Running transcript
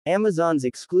Amazon's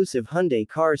exclusive Hyundai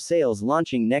car sales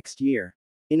launching next year.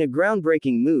 In a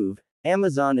groundbreaking move,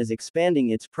 Amazon is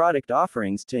expanding its product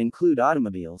offerings to include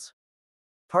automobiles.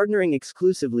 Partnering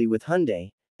exclusively with Hyundai,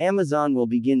 Amazon will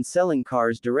begin selling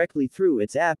cars directly through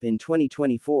its app in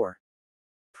 2024.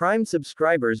 Prime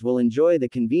subscribers will enjoy the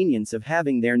convenience of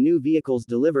having their new vehicles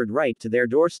delivered right to their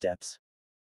doorsteps.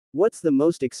 What's the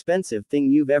most expensive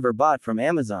thing you've ever bought from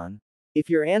Amazon?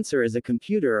 If your answer is a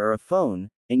computer or a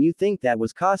phone, and you think that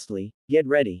was costly, get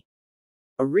ready.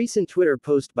 A recent Twitter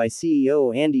post by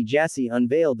CEO Andy Jassy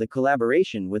unveiled the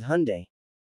collaboration with Hyundai.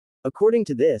 According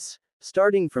to this,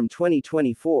 starting from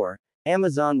 2024,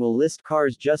 Amazon will list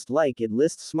cars just like it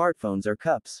lists smartphones or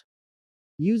cups.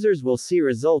 Users will see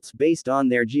results based on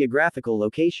their geographical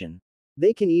location.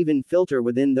 They can even filter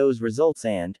within those results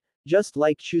and, just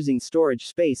like choosing storage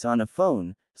space on a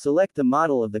phone, select the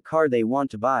model of the car they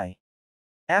want to buy.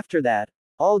 After that,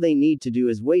 all they need to do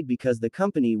is wait because the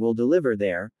company will deliver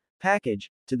their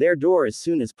package to their door as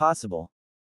soon as possible.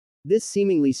 This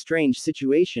seemingly strange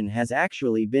situation has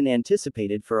actually been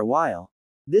anticipated for a while.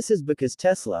 This is because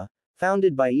Tesla,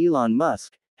 founded by Elon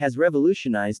Musk, has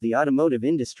revolutionized the automotive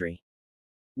industry.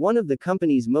 One of the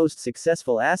company's most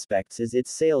successful aspects is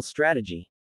its sales strategy.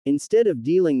 Instead of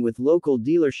dealing with local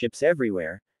dealerships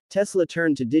everywhere, Tesla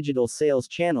turned to digital sales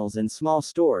channels and small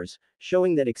stores,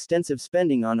 showing that extensive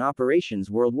spending on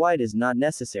operations worldwide is not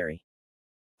necessary.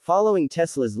 Following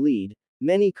Tesla's lead,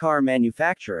 many car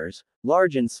manufacturers,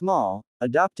 large and small,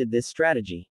 adopted this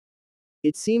strategy.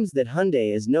 It seems that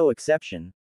Hyundai is no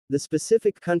exception. The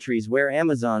specific countries where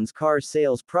Amazon's car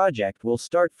sales project will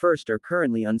start first are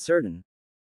currently uncertain.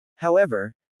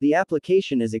 However, the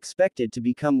application is expected to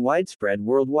become widespread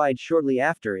worldwide shortly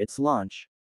after its launch.